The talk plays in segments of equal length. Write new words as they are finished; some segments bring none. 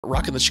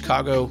Rocking the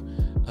Chicago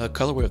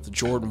colorway of the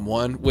Jordan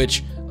 1,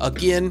 which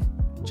again,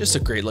 just a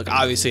great look.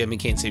 Obviously, I mean,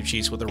 can't save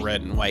Chiefs with a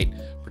red and white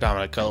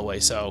predominant colorway,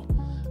 so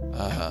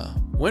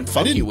went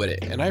funky with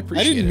it, and I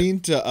appreciate it.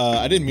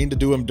 I didn't mean to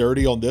do him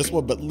dirty on this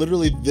one, but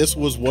literally this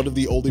was one of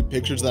the only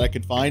pictures that I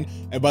could find,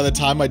 and by the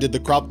time I did the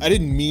crop, I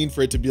didn't mean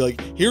for it to be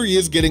like, here he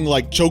is getting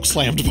like choke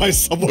slammed by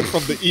someone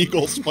from the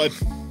Eagles, but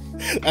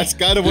that's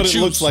kind of what it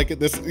looks like at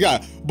this.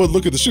 Yeah, but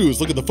look at the shoes,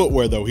 look at the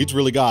footwear though, he's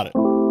really got it.